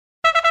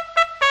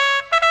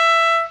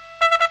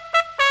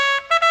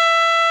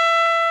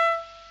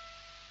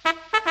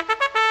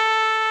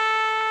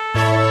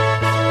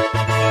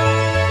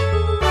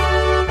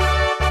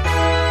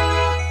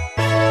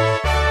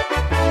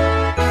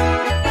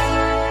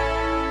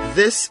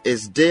This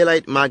is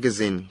Daylight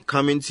Magazine,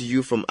 coming to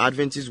you from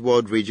Adventist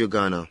World Radio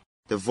Ghana,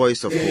 the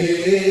voice of hope.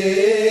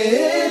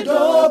 AWR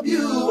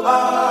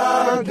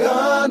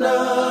Ghana,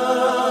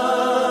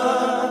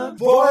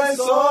 voice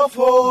of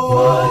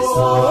hope.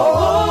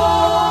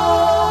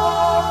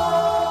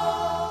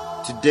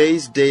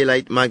 Today's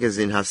Daylight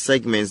Magazine has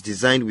segments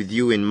designed with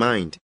you in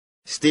mind.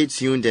 Stay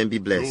tuned and be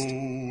blessed.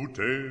 Go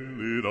tell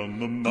it on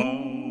the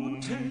mountain.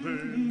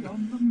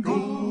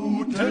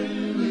 Go tell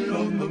it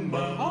on the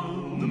mountain.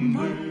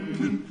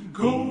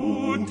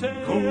 Go tell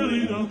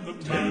it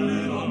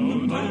on the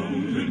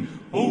mountain.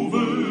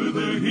 Over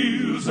the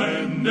hills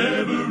and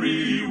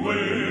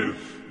everywhere.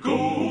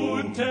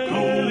 Go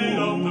tell it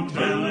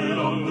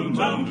on the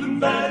mountain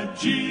that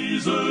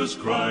Jesus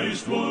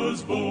Christ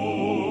was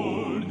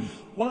born.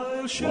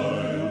 While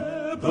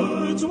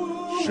shepherds were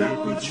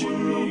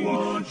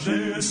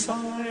watching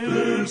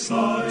their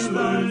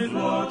silent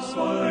flocks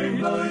by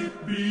night,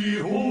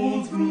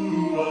 behold,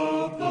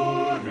 throughout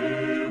the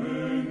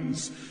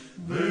heavens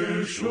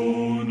there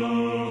shone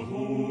a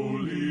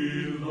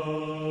holy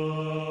light.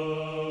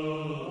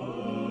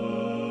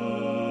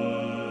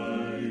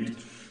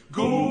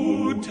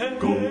 Go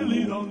tell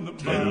it on the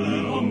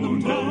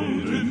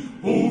mountain,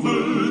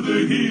 over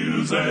the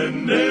hills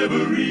and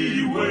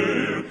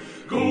everywhere.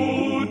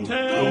 Go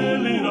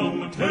tell it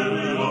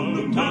on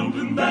the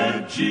mountain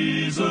that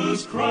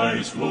Jesus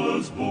Christ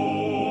was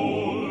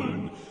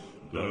born.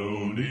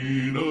 Down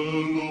in a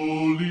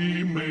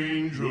lowly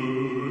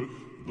manger,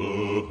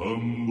 the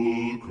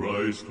humble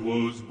Christ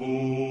was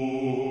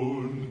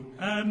born,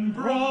 and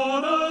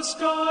brought us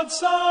God's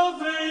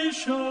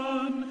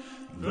salvation,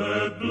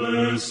 that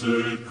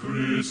blessed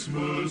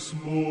Christmas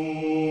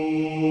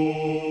morn.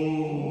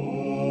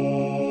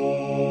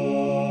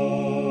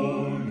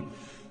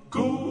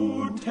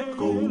 Go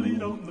tell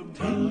it on the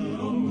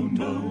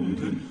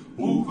mountain,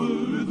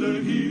 over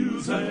the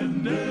hills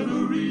and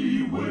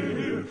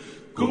everywhere.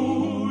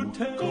 Go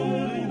tell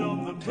it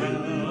on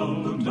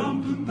the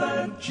mountain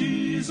that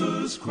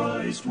Jesus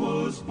Christ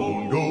was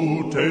born.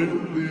 Go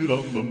tell it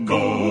on the mountain.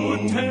 Go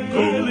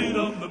tell it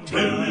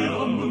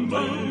on the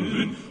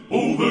mountain,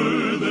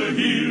 over the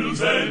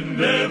hills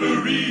and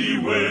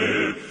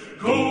everywhere.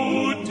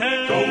 Go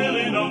tell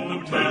it on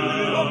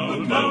the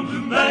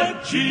mountain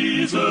that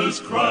Jesus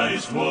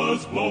Christ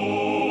was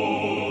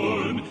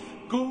born.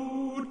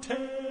 Go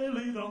tell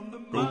it on the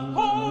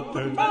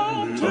mountain.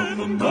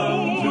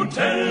 Go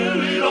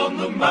tell it on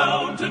the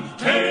mountain.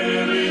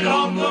 Tell it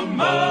on the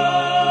mountain.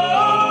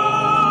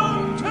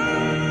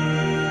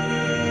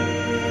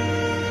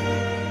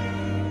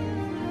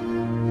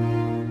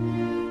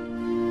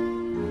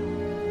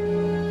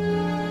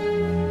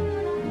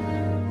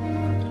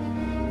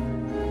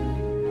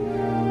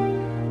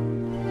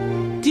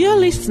 Dear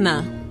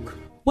listener,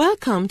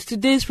 welcome to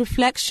today's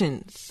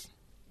reflections.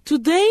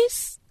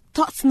 Today's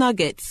Thoughts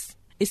Nuggets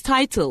is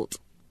titled,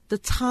 The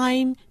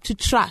Time to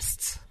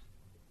Trust.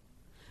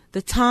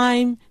 The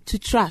time to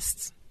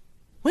trust.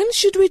 When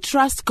should we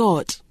trust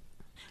God?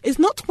 It's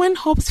not when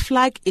hope's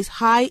flag is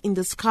high in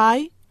the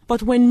sky,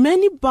 but when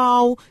many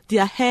bow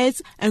their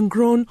heads and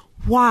groan,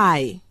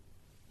 why?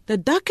 The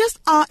darkest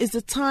hour is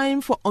the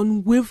time for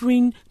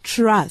unwavering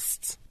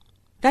trust.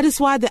 That is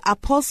why the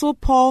Apostle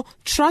Paul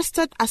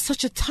trusted at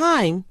such a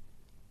time.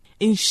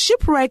 In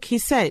shipwreck, he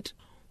said,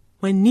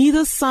 when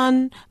neither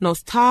sun nor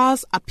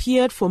stars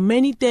appeared for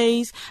many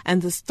days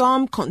and the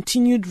storm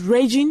continued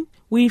raging,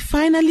 we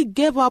finally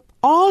gave up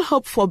all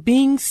hope for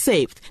being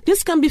saved.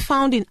 This can be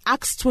found in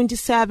Acts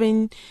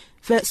 27,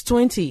 verse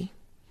 20.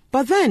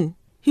 But then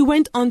he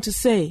went on to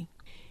say,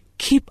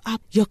 keep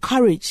up your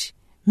courage,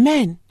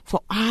 men,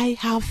 for I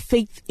have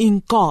faith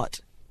in God.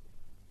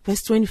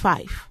 Verse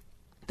 25.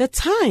 The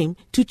time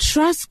to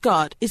trust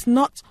God is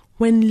not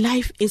when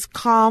life is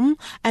calm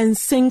and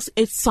sings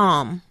its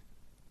psalm.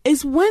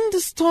 It's when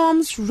the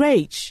storms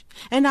rage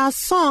and our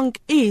song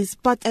is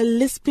but a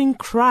lisping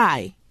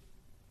cry.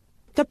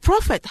 The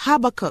prophet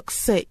Habakkuk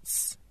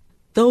says,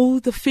 though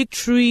the fig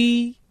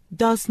tree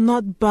does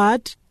not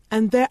bud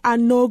and there are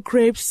no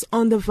grapes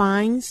on the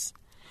vines,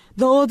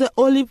 though the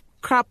olive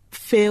crop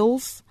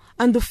fails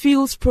and the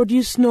fields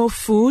produce no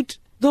food,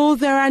 though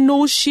there are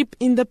no sheep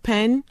in the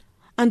pen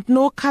and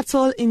no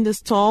cattle in the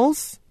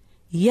stalls,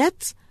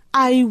 yet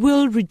I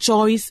will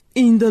rejoice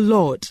in the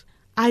Lord.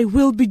 I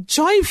will be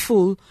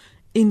joyful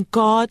in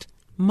God,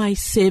 my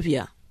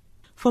Savior.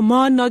 For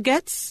more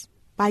nuggets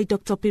by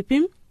Dr.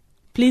 Pipim,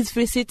 please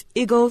visit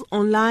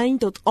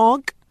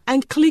eaglesonline.org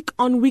and click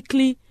on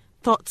Weekly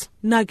Thought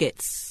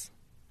Nuggets.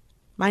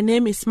 My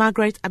name is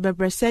Margaret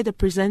Abebrese, the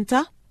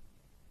presenter.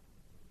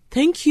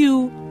 Thank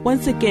you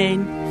once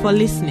again for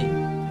listening.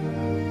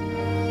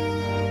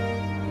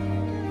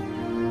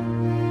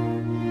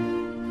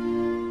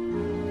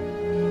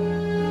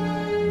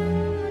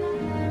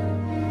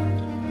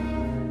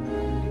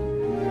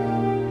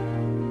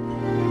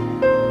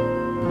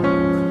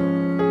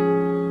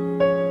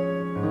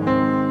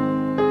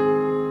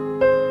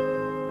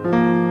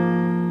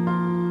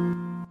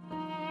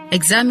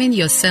 Examine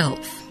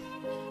yourself.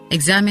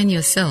 Examine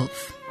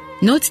yourself.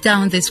 Note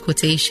down this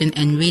quotation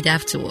and read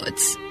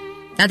afterwards.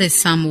 That is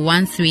Psalm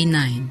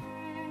 139.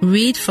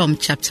 Read from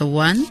chapter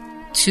 1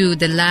 to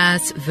the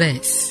last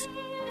verse.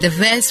 The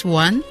verse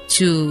 1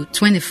 to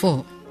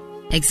 24.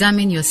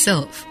 Examine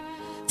yourself.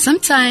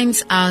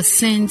 Sometimes our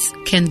sins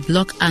can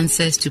block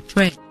answers to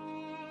prayer.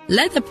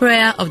 Let the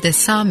prayer of the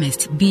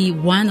psalmist be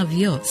one of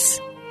yours.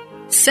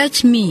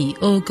 Search me,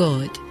 O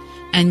God,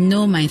 and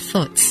know my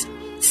thoughts.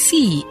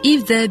 See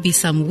if there be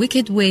some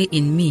wicked way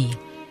in me.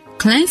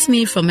 Cleanse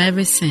me from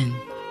every sin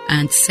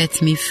and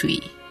set me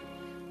free.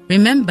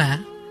 Remember,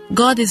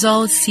 God is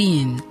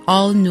all-seeing,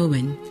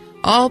 all-knowing,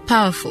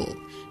 all-powerful,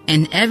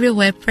 and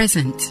everywhere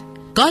present.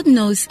 God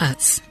knows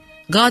us.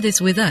 God is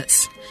with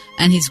us,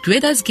 and His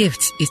greatest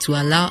gift is to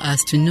allow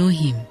us to know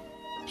Him.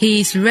 He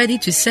is ready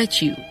to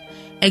search you.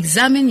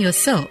 Examine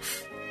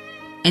yourself.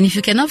 And if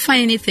you cannot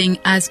find anything,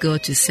 ask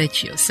God to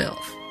search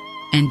yourself.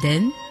 And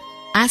then,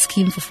 ask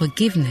Him for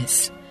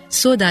forgiveness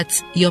so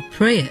that your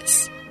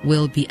prayers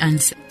will be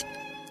answered.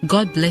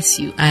 God bless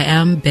you. I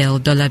am Belle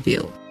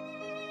Dollarbill.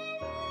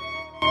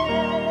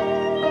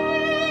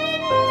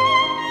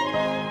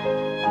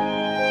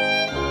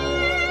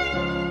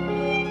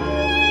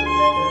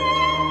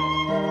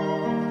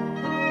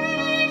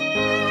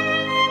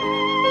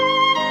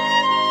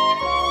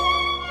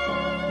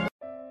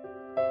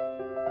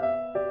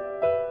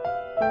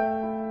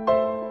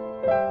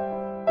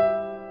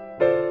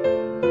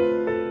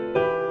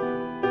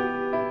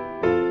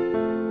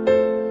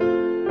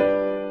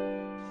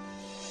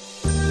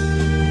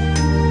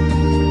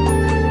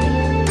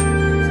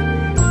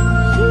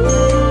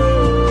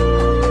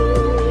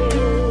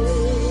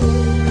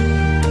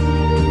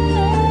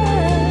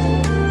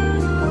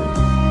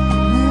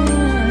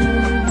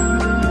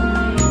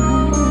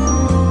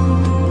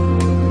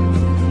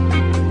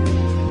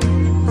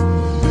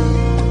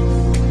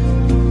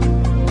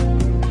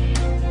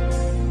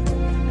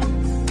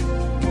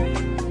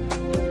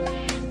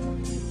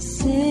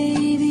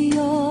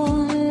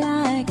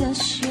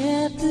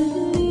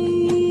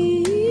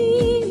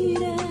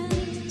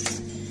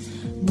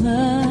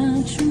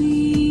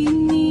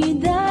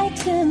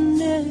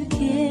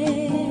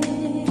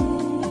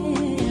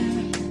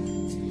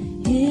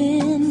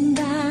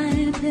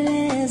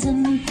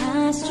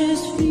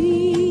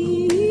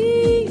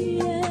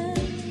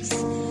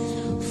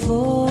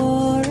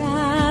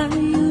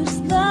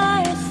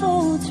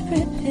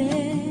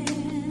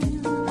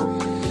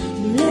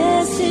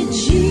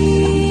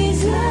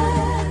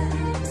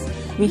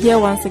 We're here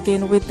once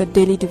again with the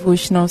Daily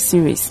Devotional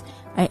Series.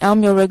 I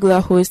am your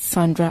regular host,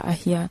 Sandra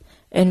Ahia,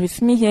 and with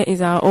me here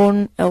is our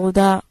own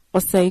Elder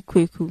Osei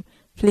Kweku.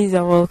 Please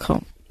are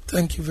welcome.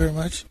 Thank you very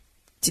much.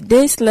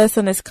 Today's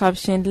lesson is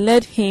captioned,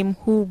 Let Him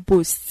Who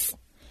Boasts.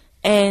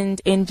 And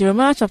in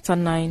Jeremiah chapter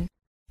 9,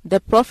 the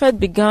prophet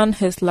began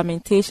his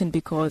lamentation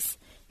because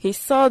he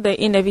saw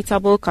the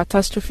inevitable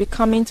catastrophe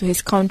coming to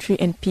his country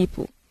and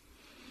people.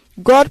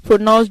 God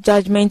pronounced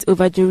judgment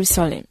over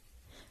Jerusalem.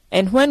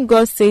 And when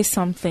God says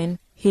something,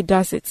 He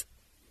does it.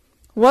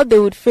 What they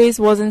would face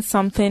wasn't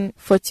something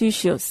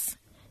fortuitous,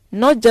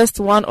 not just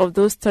one of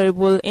those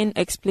terrible,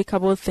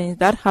 inexplicable things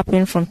that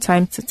happen from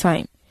time to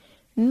time.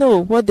 No,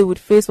 what they would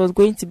face was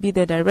going to be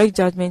the direct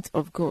judgment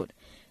of God.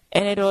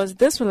 And it was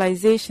this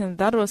realization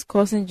that was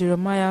causing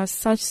Jeremiah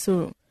such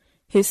sorrow.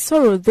 His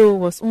sorrow, though,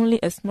 was only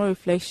a small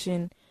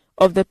reflection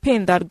of the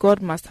pain that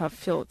God must have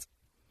felt.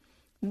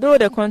 Though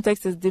the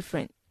context is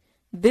different,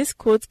 this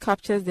quote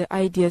captures the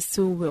idea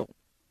so well.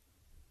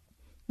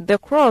 The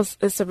cross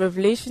is a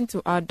revelation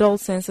to our dull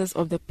senses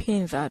of the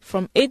pain that,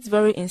 from its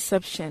very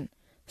inception,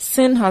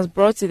 sin has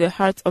brought to the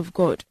heart of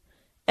God.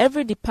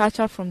 Every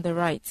departure from the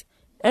right,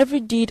 every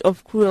deed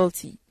of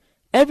cruelty,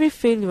 every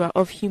failure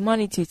of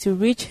humanity to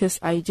reach His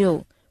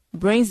ideal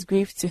brings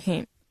grief to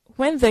Him.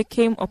 When there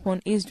came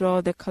upon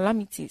Israel the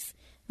calamities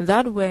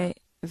that were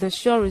the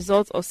sure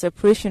result of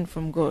separation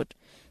from God,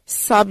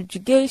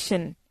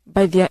 subjugation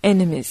by their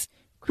enemies,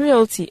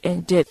 cruelty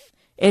and death,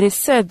 it is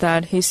said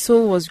that His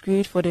soul was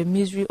grieved for the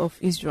misery of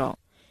Israel.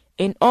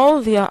 In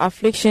all their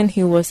affliction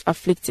He was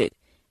afflicted,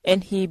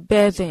 and He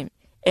bare them,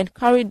 and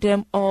carried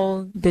them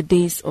all the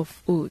days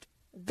of old.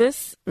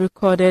 This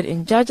recorded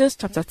in Judges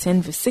chapter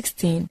 10 verse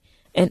 16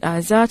 and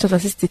Isaiah chapter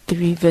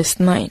 63 verse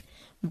 9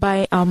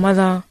 by our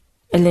mother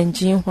Ellen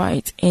G.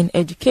 White in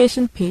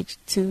Education page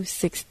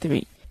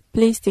 263.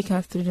 Please take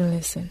us through the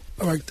lesson.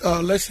 All right,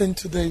 our lesson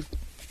today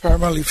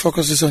primarily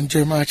focuses on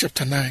Jeremiah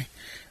chapter 9.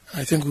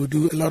 I think we'll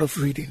do a lot of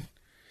reading.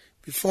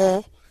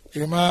 Before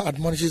Jeremiah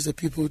admonishes the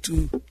people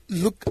to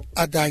look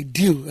at the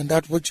ideal and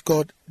that which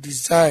God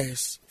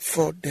desires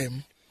for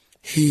them,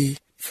 he,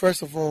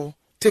 first of all,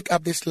 take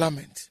up this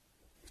lament.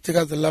 Take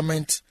up the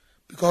lament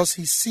because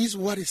he sees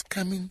what is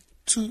coming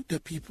to the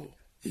people.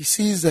 He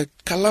sees the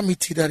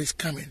calamity that is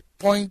coming.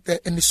 And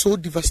it's so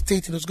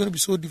devastating. It's going to be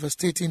so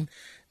devastating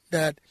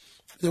that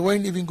they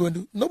weren't even going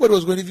to, nobody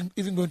was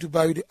even going to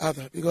bury the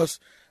other because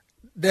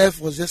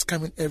death was just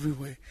coming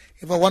everywhere.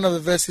 In fact, one of the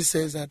verses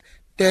says that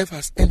death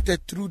has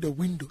entered through the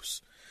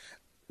windows.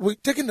 We're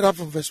taking it up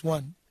from verse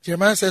 1.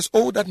 Jeremiah says,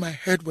 "Oh, that my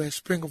head were a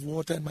spring of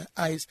water and my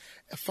eyes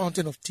a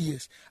fountain of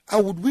tears.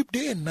 I would weep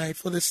day and night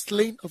for the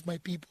slain of my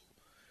people."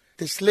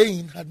 The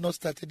slaying had not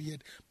started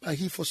yet, but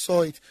he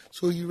foresaw it.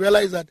 So he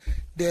realized that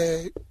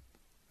the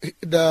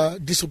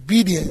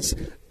disobedience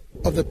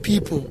of the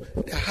people,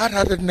 the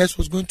hard-heartedness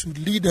was going to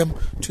lead them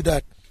to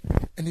that.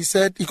 And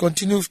he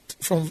continued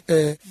from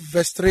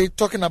verse 3,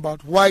 talking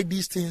about why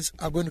these things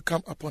are going to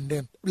come upon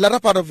them. The latter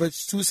part of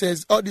verse 2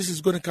 says, "Oh, this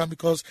is going to come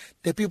because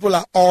the people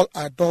are all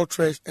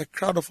adulterers, a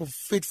crowd of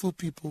unfaithful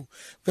people."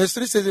 Verse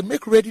 3 says, "They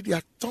make ready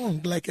their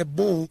tongue like a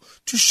bow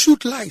to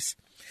shoot lies.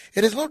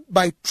 It is not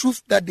by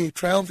truth that they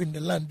triumph in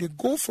the land. They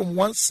go from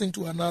one sin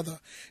to another.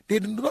 They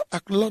do not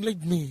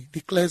acknowledge me,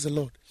 declares the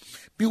Lord.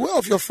 Beware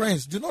of your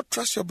friends. Do not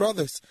trust your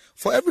brothers.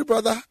 For every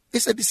brother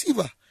is a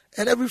deceiver,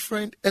 and every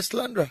friend a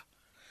slanderer."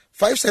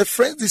 5 says,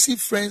 "Friends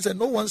deceive friends, and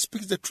no one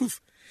speaks the truth.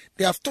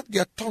 They have taught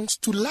their tongues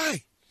to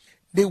lie.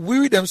 They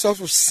weary themselves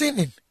with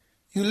sinning.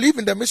 You live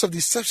in the midst of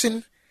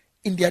deception.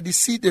 In their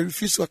deceit, they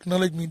refuse to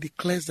acknowledge me,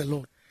 declares the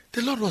Lord."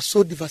 The Lord was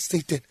so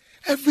devastated.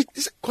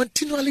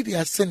 Continually they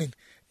are sinning.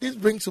 This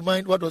brings to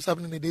mind what was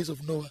happening in the days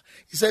of Noah.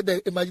 He said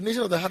the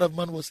imagination of the heart of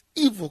man was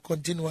evil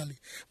continually.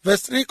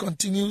 Verse 3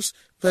 continues,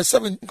 verse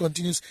 7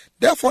 continues.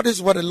 "Therefore, this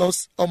is what the Lord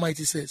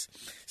Almighty says.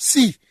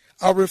 See,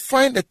 I'll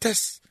refine the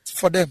test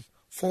for them.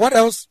 For what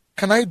else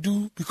can I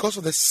do because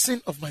of the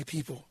sin of my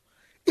people?"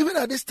 Even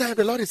at this time,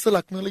 the Lord is still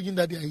acknowledging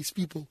that they are his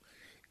people.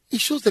 He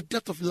shows the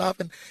depth of love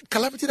and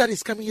calamity that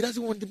is coming. He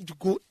doesn't want them to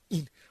go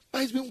in.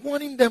 But he's been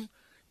warning them.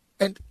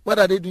 And what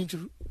are they doing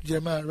to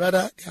Jeremiah?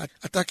 Rather, they are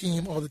attacking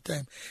him all the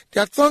time.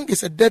 "Their tongue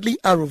is a deadly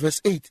arrow,"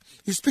 verse 8.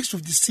 He speaks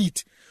with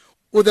deceit.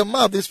 With the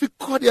mouth, they speak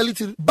cordially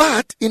to,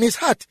 but in his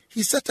heart,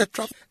 he sets a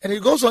trap. And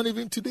it goes on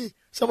even today.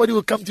 Somebody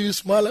will come to you,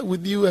 smile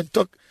with you, and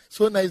talk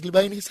so nicely,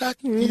 but in his heart,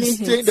 he's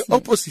saying the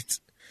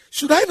opposite.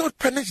 "Should I not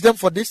punish them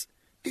for this?"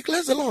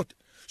 declares the Lord.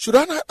 "Should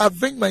I not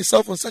avenge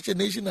myself on such a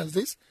nation as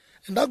this?"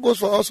 And that goes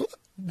for also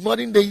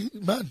modern day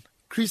man,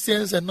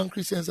 Christians and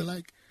non-Christians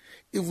alike.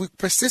 If we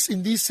persist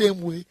in this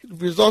same way, the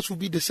results will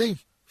be the same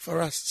for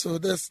us. So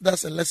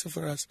that's a lesson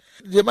for us.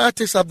 Jeremiah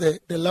takes up the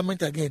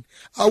lament again.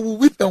 "I will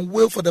weep and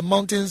wail for the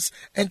mountains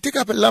and take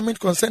up a lament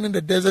concerning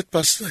the desert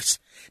pastures.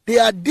 They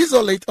are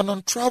desolate and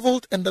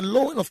untraveled, and the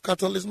lowing of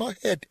cattle is not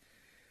heard."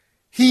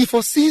 He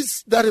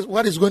foresees that is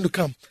what is going to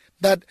come,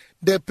 that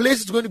the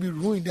place is going to be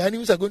ruined. The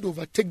enemies are going to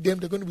overtake them.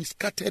 They're going to be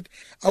scattered.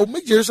 "I will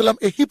make Jerusalem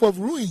a heap of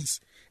ruins,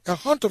 a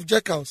haunt of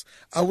jackals.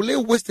 I will lay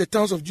waste the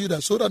towns of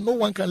Judah so that no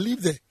one can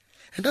live there."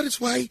 And that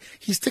is why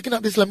he's taking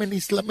up this lament.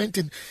 He's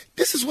lamenting.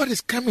 This is what is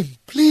coming.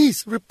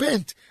 Please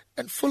repent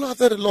and follow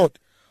after the Lord.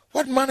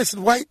 What man is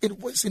wise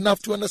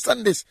enough to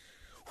understand this?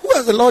 Who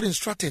has the Lord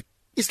instructed?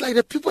 It's like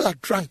the people are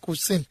drunk with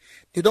sin.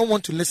 They don't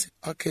want to listen.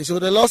 Okay, so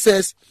the Lord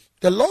says,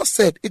 "The Lord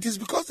said, it is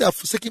because they have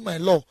forsaken my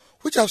law,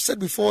 which I have set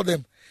before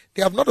them.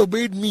 They have not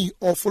obeyed me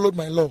or followed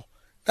my law.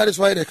 That is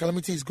why the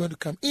calamity is going to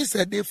come.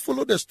 Instead, they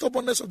follow the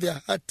stubbornness of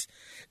their heart.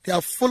 They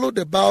have followed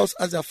the Baals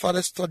as their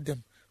fathers taught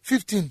them."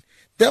 15.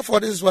 "Therefore,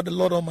 this is what the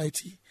Lord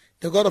Almighty,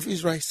 the God of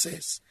Israel,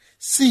 says.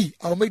 See,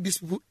 I will make these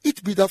people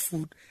eat bitter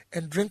food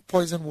and drink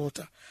poison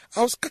water.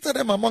 I will scatter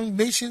them among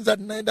nations that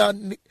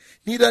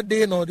neither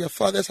they nor their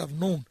fathers have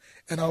known,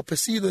 and I will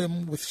pursue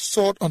them with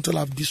sword until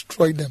I have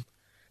destroyed them."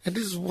 And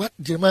this is what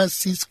Jeremiah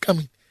sees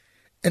coming.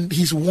 And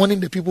he's warning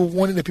the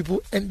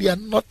people, and they are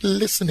not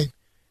listening.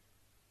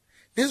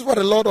 This is what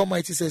the Lord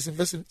Almighty says in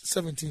verse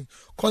 17.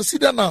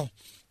 "Consider now,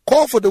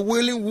 call for the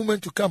wailing women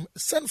to come.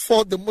 Send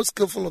forth the most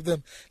skillful of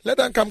them. Let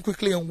them come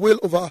quickly and wail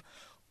over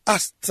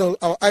us till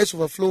our eyes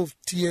overflow with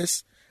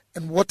tears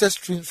and water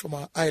streams from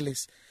our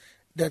eyelids.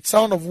 That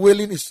sound of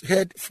wailing is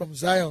heard from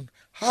Zion.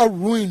 How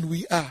ruined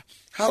we are.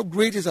 How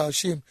great is our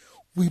shame.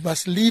 We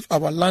must leave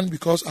our land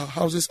because our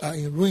houses are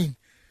in ruin.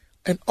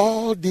 And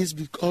all this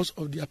because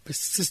of their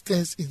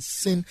persistence in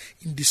sin,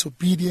 in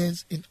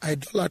disobedience, in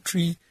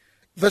idolatry."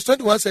 Verse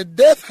 21 said,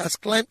 "Death has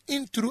climbed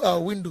in through our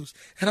windows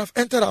and have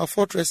entered our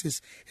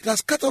fortresses. It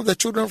has cut off the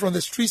children from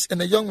the streets and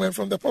the young men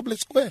from the public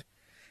square."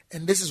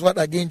 And this is what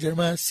again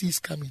Jeremiah sees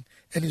coming,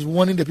 and is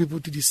warning the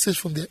people to desist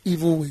from their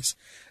evil ways.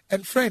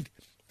 And friend,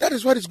 that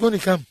is what is going to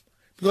come.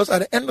 Because at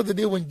the end of the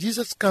day, when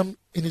Jesus comes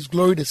in his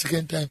glory the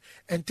second time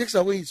and takes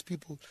away his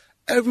people,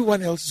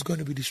 everyone else is going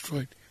to be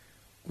destroyed.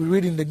 We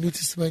read in the New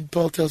Testament,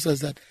 Paul tells us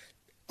that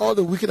all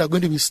the wicked are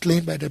going to be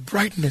slain by the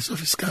brightness of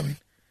his coming.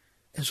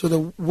 And so the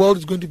world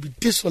is going to be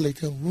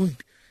desolate and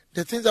ruined.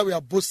 The things that we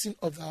are boasting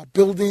of, our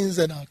buildings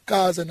and our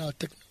cars and our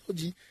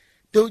technology,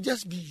 they will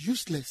just be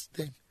useless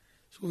then.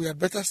 So we had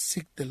better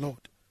seek the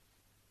Lord.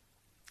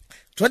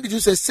 22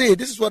 says, "Say,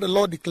 this is what the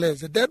Lord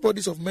declares. The dead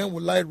bodies of men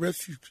will lie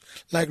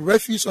like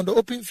refuse on the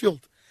open field,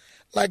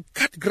 like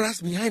cut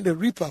grass behind the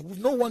reaper with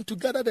no one to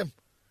gather them."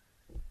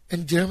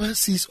 And Jeremiah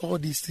sees all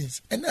these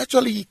things. And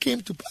actually, he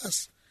came to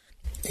pass.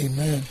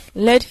 Amen.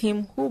 Let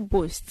him who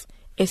boasts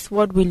is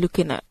what we're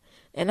looking at.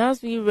 And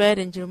as we read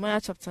in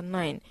Jeremiah chapter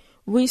 9,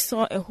 we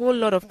saw a whole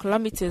lot of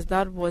calamities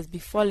that was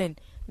befalling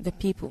the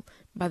people.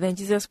 But then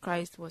Jesus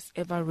Christ was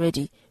ever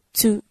ready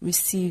to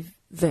receive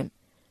them.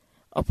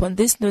 Upon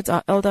this note,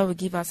 our elder will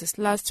give us his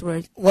last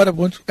word. What I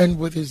want to end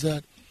with is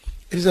that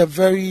it is a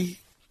very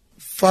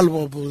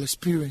valuable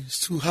experience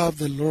to have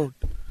the Lord,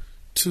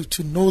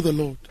 to know the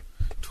Lord,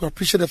 to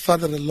appreciate the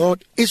fact that the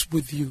Lord is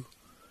with you,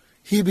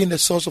 He being the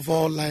source of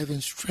all life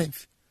and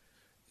strength.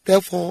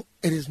 Therefore,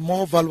 it is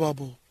more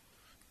valuable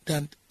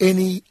than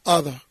any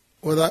other,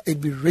 whether it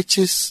be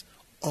riches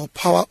or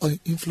power or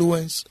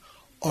influence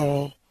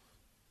or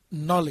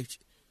knowledge.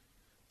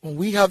 When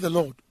we have the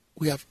Lord,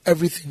 we have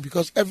everything,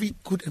 because every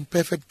good and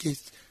perfect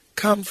gift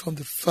comes from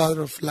the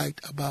Father of light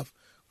above,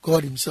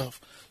 God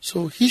Himself.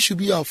 So He should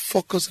be our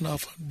focus and our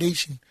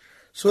foundation,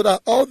 so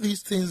that all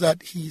these things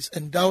that He's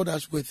endowed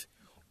us with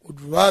would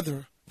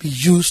rather be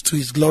used to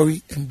His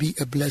glory and be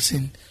a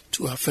blessing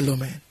to our fellow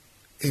men.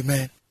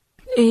 Amen.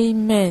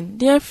 Amen.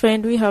 Dear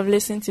friend, we have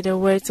listened to the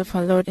words of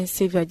our Lord and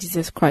Savior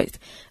Jesus Christ,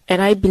 and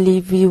I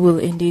believe we will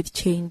indeed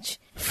change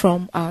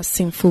from our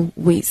sinful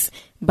ways.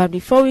 But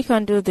before we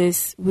can do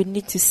this, we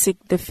need to seek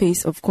the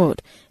face of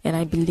God, and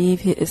I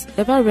believe He is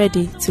ever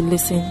ready to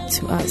listen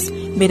to us.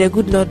 May the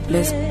good Lord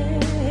bless.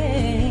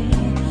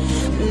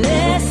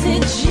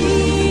 Blessed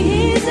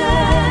Jesus,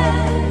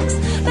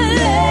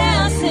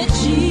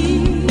 blessed Jesus,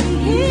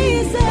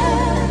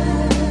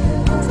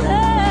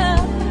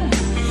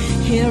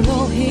 hear,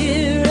 oh,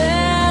 hear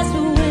us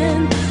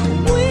when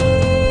we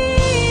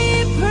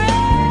pray.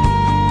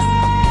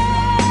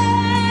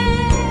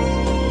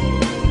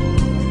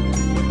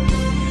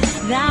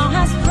 Thou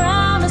hast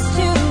promised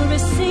to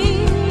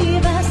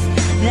receive us,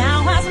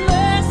 Thou hast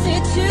mercy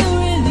to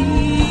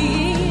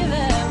relieve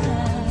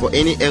us. For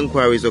any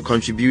enquiries or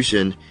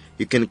contribution,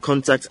 you can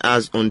contact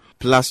us on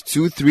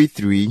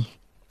 +233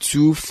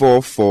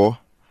 244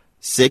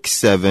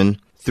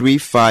 67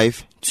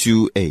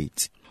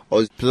 3528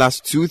 or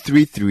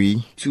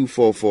 +233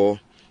 244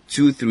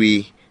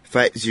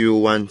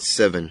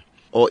 235017,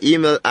 or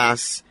email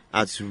us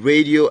at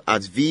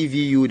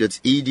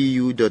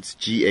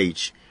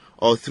radio@vvu.edu.gh,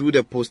 or through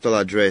the postal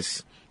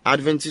address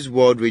Adventist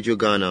World Radio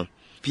Ghana,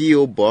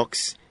 P.O.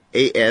 Box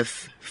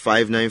AF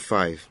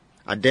 595,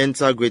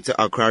 Adenta, Greater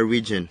Accra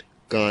Region,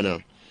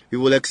 Ghana. We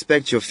will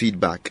expect your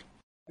feedback.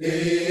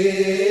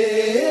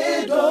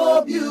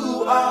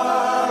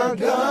 AWR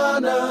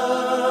Ghana,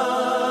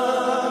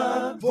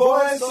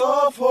 Voice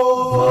of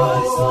Hope.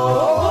 Voice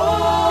of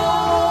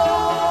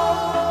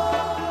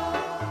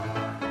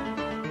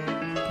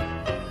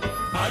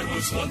I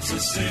was once a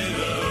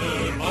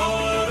sinner,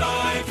 but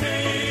I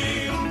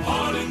came,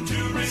 pardon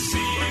to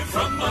receive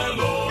from my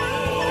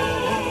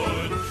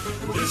Lord.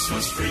 This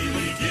was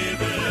freely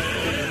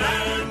given,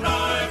 and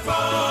I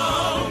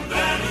found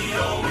that He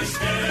always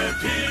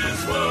kept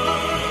His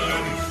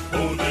word.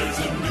 Oh, there's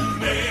a new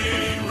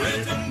name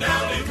written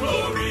down in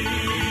glory,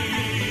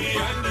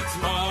 and it's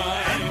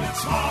mine. And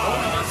it's mine.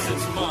 Oh, yes,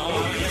 it's mine.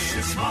 Oh, yes,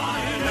 it's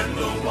mine. And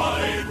the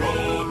white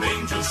robe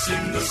angels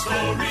sing the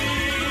story.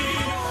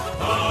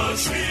 A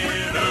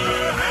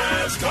sinner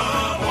has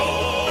come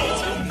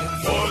home,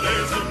 for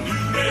there's a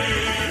new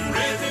name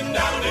written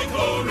down in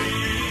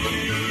glory,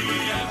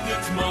 and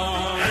it's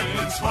mine. And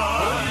it's mine.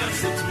 Oh, yes,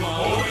 it's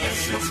mine. Oh,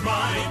 yes, it's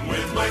mine.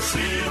 With my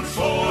sins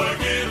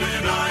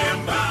forgiven, I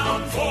am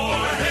bound for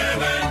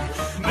heaven,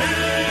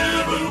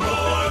 never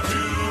more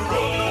to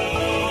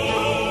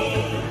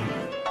roam.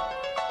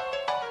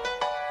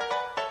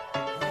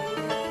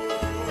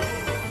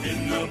 In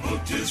the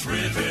book is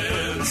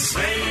written,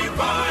 saved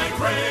by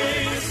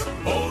grace.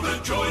 Oh, the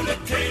joy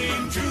that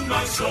came to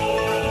my soul.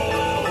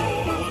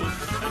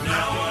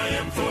 Now I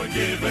am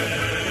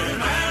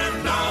forgiven,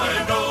 and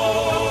I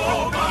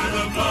know by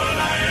the blood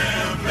I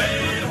am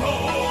made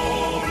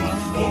whole.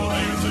 Oh,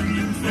 there's a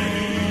new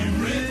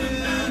name written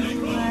down in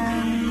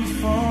glory.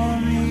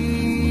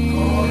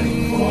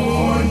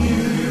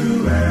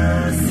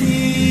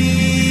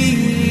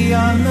 See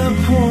on the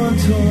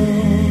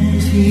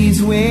portals,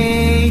 He's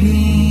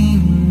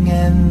waiting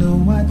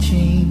and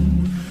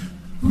watching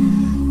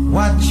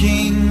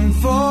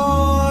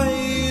for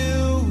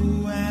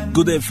you.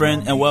 Good day,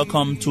 friend, and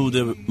welcome to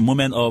the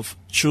Moment of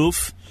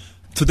Truth.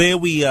 Today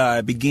we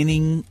are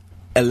beginning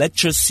a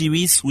lecture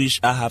series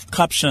which I have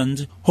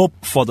captioned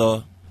Hope for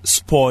the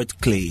Spoiled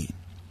Clay.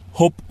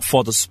 Hope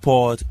for the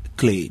Spoiled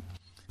Clay.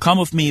 Come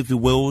with me, if you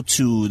will,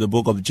 to the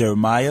book of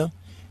Jeremiah,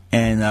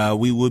 and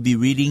we will be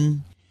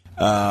reading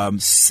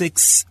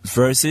 6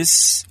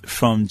 verses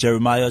from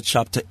Jeremiah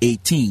chapter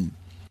 18.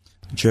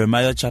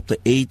 Jeremiah chapter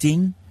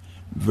 18,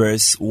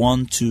 verse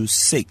 1 to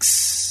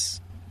 6.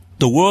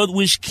 The word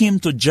which came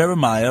to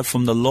Jeremiah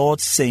from the Lord,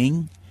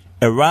 saying,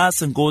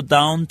 Arise and go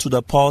down to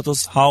the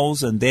potter's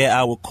house, and there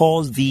I will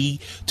cause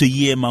thee to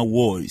hear my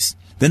voice.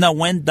 Then I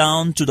went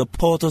down to the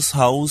potter's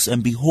house,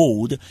 and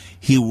behold,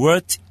 he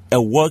worked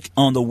a work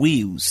on the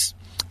wheels.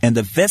 And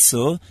the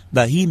vessel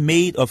that he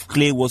made of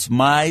clay was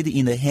mighty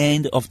in the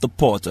hand of the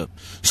potter.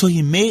 So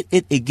he made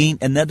it again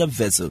another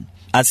vessel,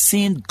 as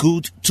seemed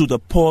good to the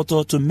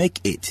potter to make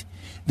it.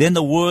 Then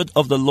the word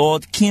of the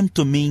Lord came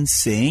to me,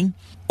 saying,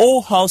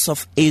 O house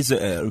of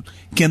Israel,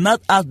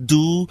 cannot I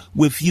do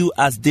with you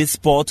as this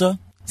potter?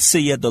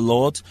 Saith the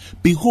Lord.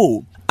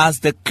 Behold,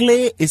 As the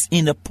clay is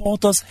in the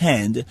potter's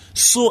hand,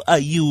 so are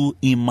you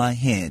in my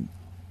hand,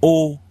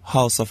 O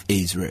house of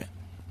Israel.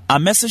 Our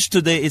message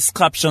today is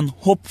captioned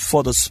Hope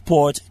for the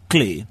Spoiled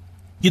Clay.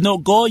 You know,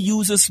 God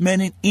uses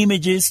many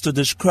images to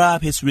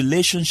describe his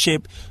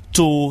relationship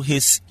to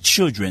his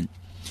children.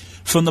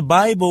 From the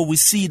Bible, we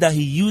see that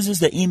he uses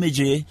the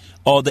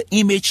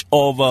image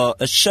of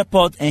a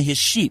shepherd and his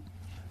sheep.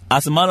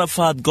 As a matter of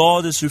fact,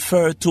 God is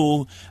referred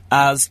to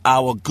as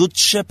our good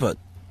shepherd.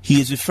 He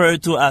is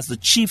referred to as the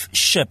chief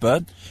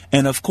shepherd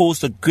and, of course,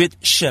 the great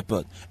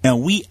shepherd.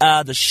 And we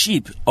are the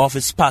sheep of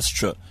his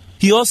pasture.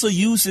 He also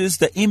uses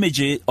the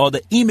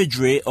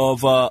imagery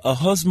of a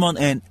husband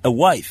and a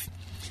wife.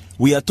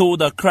 We are told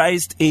that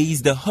Christ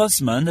is the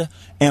husband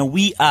and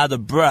we are the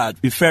bride,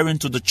 referring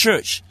to the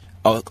church.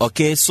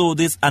 Okay, so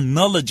this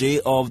analogy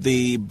of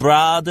the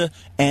bride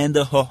and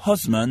her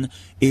husband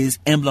is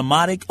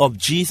emblematic of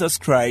Jesus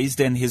Christ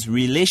and his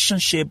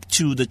relationship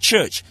to the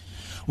church.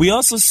 We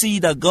also see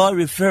that God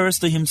refers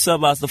to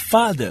himself as the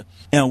Father,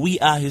 and we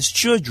are his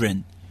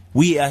children.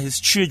 We are his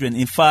children.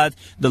 In fact,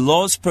 the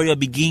Lord's Prayer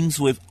begins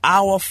with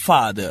our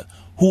Father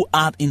who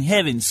art in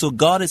heaven. So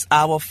God is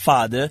our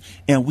Father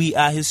and we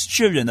are his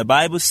children. The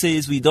Bible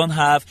says we don't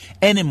have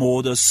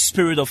anymore the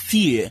spirit of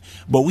fear,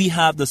 but we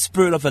have the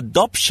spirit of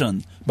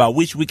adoption by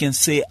which we can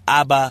say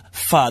Abba,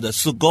 Father.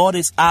 So God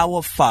is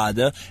our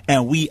Father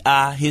and we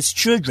are his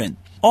children.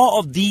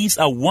 All of these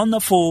are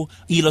wonderful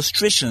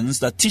illustrations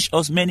that teach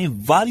us many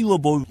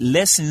valuable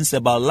lessons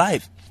about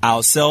life,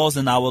 ourselves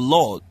and our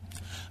Lord.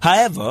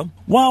 However,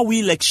 while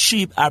we like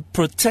sheep are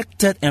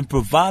protected and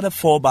provided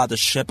for by the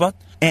shepherd,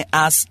 and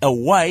as a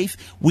wife,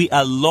 we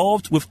are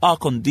loved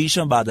without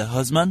condition by the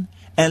husband,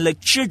 and like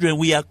children,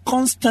 we are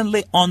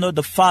constantly under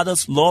the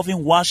Father's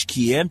loving watch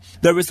care,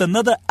 there is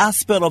another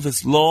aspect of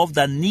his love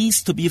that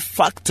needs to be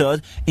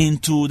factored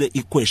into the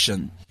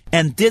equation.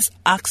 And this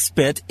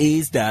aspect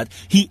is that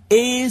he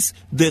is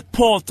the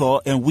potter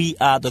and we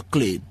are the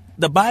clay.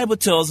 The Bible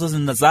tells us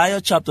in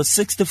Isaiah chapter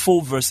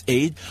 64 verse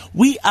 8,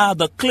 we are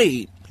the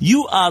clay.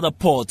 You are the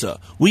potter.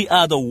 We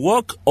are the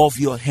work of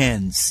your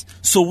hands.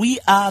 So we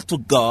are to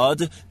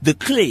God the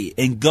clay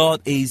and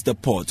God is the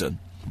potter.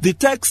 The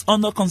text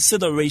under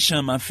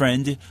consideration, my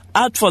friend,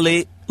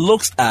 actually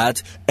looks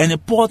at an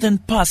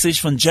important passage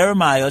from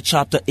Jeremiah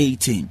chapter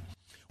 18.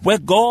 Where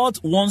God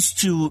wants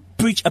to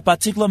preach a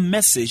particular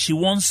message. He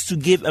wants to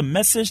give a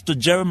message to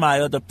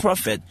Jeremiah the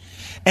prophet.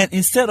 And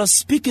instead of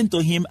speaking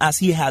to him as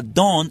he had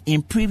done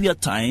in previous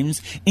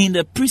times in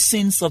the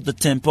precincts of the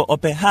temple or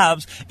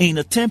perhaps in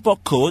the temple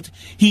court,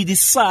 he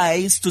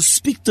decides to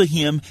speak to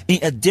him in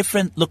a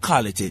different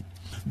locality.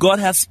 God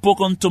has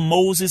spoken to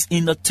Moses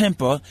in the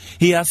temple.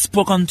 He has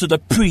spoken to the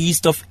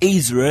priest of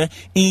Israel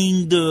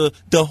in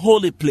the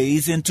holy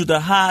place and to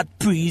the high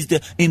priest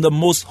in the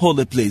most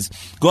holy place.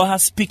 God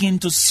has spoken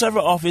to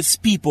several of his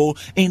people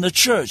in the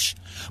church.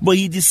 But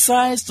he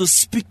decides to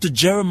speak to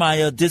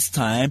Jeremiah this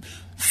time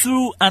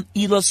through an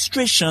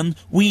illustration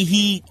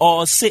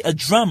a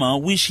drama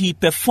which he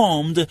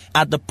performed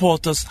at the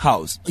potter's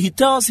house. He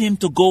tells him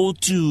to go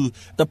to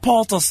the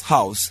potter's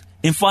house.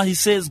 In fact, he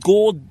says,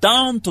 go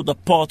down to the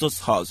potter's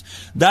house.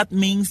 That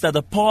means that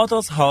the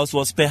potter's house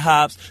was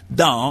perhaps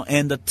down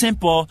and the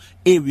temple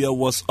area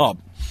was up.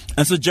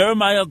 And so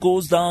Jeremiah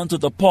goes down to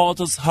the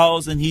potter's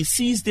house and he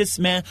sees this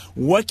man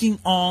working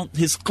on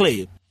his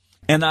clay.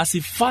 And as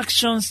he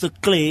fashions the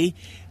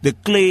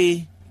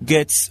clay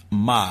gets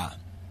marred.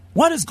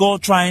 What is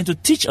God trying to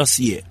teach us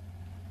here?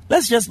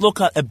 Let's just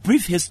look at a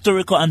brief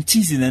historical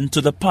antecedent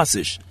to the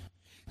passage.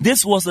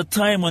 This was the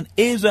time when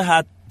Israel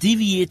had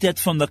deviated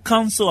from the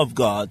counsel of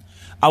God.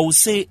 I would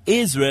say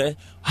Israel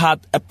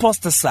had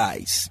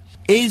apostatized.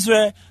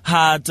 Israel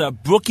had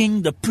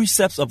broken the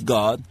precepts of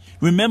God.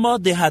 Remember,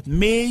 they had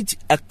made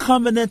a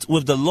covenant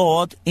with the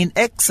Lord in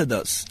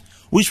Exodus,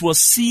 which was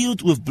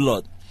sealed with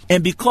blood.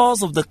 And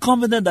because of the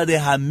covenant that they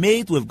had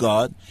made with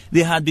God,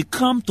 they had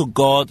become to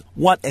God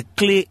what a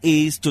clay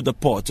is to the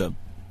potter.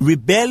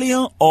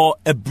 Rebellion or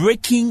a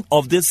breaking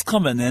of this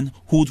covenant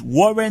would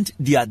warrant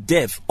their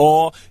death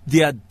or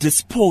their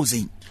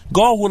disposing.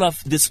 God would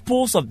have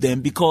disposed of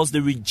them because they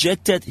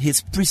rejected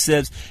his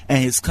precepts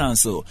and his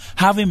counsel,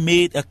 having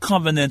made a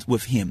covenant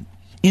with him.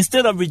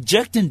 Instead of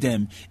rejecting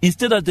them,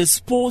 instead of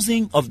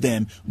disposing of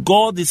them,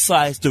 God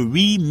decides to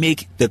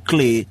remake the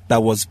clay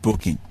that was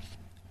broken.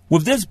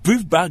 With this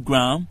brief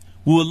background,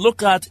 we will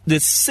look at the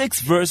 6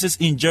 verses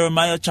in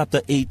Jeremiah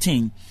chapter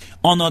 18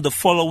 under the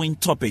following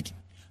topic: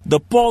 the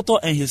potter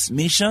and his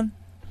mission,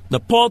 the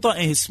potter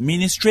and his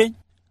ministry,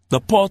 the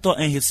potter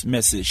and his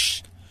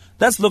message.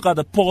 Let's look at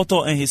the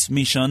potter and his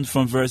mission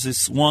from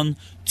verses 1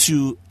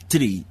 to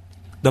 3.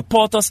 The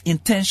potter's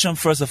intention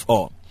first of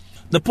all.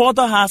 The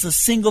potter has a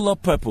singular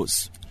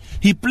purpose.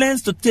 He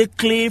plans to take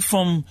clay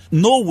from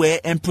nowhere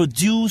and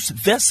produce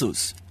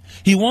vessels.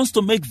 He wants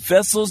to make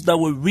vessels that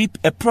will reap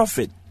a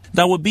profit,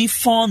 that will be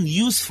found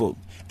useful,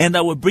 and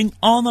that will bring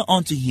honor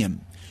unto him.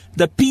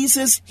 The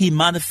pieces he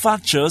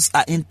manufactures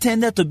are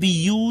intended to be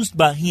used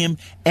by him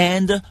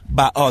and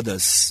by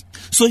others.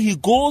 So he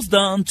goes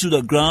down to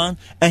the ground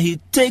and he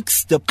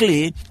takes the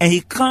clay and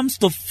he comes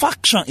to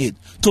fashion it,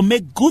 to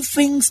make good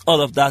things out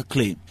of that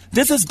clay.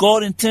 This is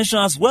God's intention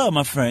as well,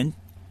 my friend.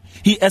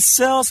 He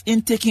excels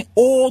in taking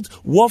old,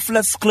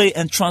 worthless clay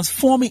and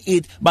transforming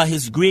it by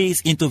His grace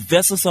into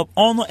vessels of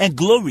honor and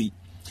glory.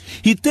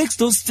 He takes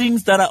those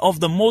things that are of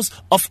the most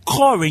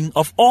occurring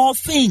of all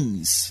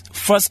things,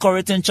 1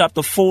 Corinthians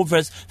chapter 4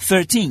 verse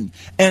 13,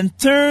 and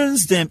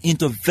turns them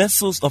into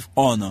vessels of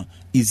honor,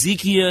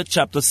 Ezekiel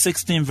chapter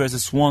 16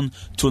 verses 1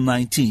 to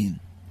 19.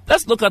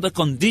 Let's look at the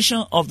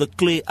condition of the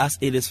clay as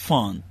it is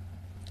found.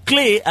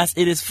 Clay as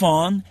it is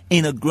found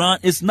in the ground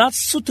is not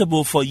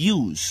suitable for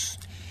use.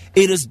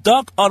 It is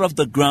dug out of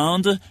the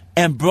ground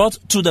and brought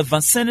to the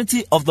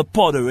vicinity of the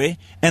pottery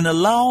and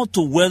allowed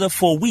to weather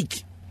for a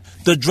week.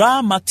 The dry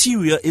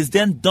material is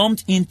then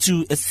dumped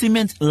into a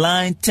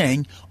cement-lined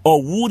tank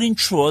or wooden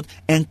trough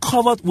and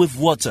covered with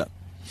water.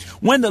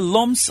 When the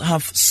lumps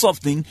have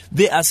softened,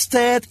 they are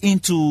stirred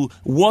into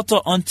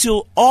water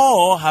until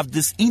all have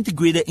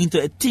disintegrated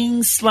into a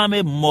thin,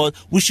 slimy mud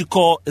which you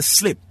call a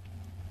slip.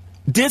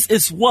 This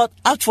is what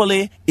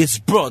actually is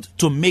brought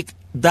to make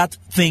that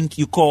thing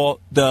you call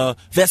the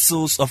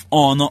vessels of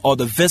honor, or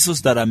the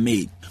vessels that are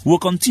made. We'll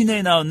continue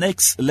in our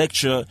next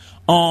lecture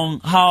on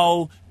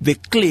how the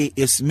clay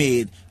is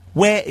made,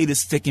 where it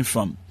is taken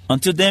from.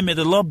 Until then, may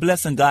the Lord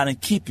bless and guide and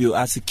keep you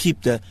as you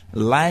keep the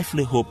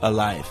lively hope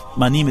alive.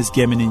 My name is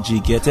Gemini G.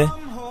 Gete.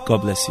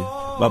 God bless you.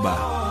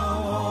 Bye-bye.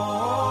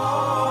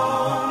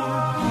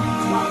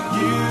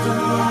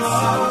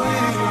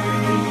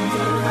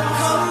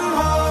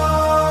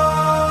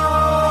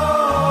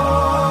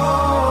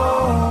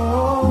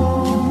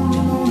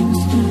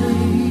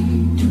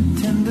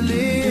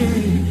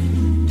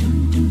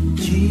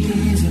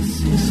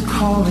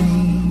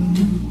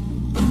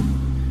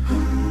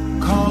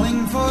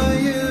 Calling for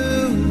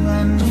you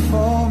and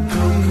for me.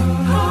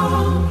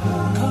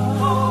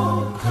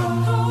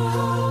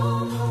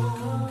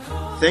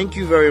 Thank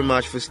you very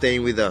much for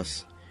staying with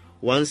us.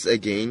 Once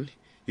again,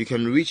 you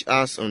can reach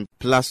us on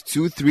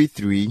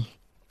 +233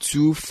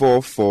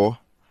 244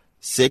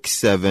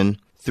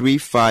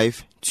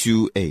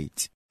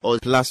 673528 or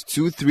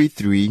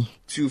 +233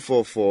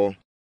 244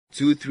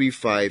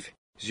 235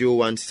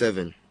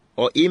 017.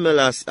 Or email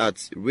us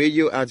at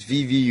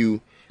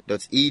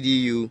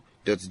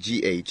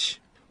radio@vvu.edu.gh,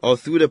 or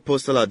through the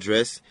postal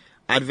address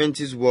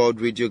Adventist World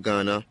Radio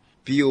Ghana,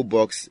 P.O.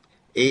 Box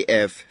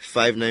AF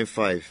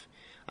 595,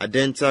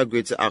 Adenta,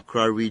 Greater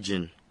Accra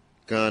Region,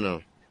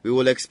 Ghana. We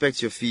will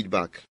expect your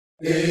feedback.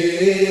 AWR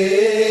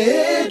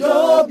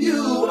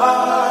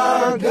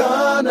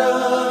Ghana,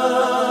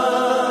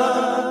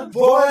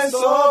 Voice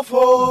of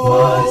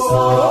Hope.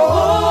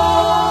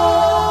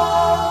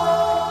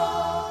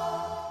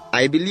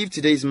 I believe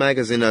today's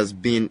magazine has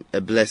been a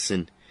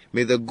blessing.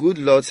 May the good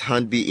Lord's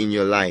hand be in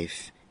your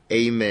life.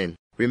 Amen.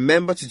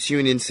 Remember to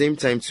tune in same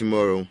time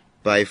tomorrow.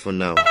 Bye for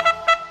now.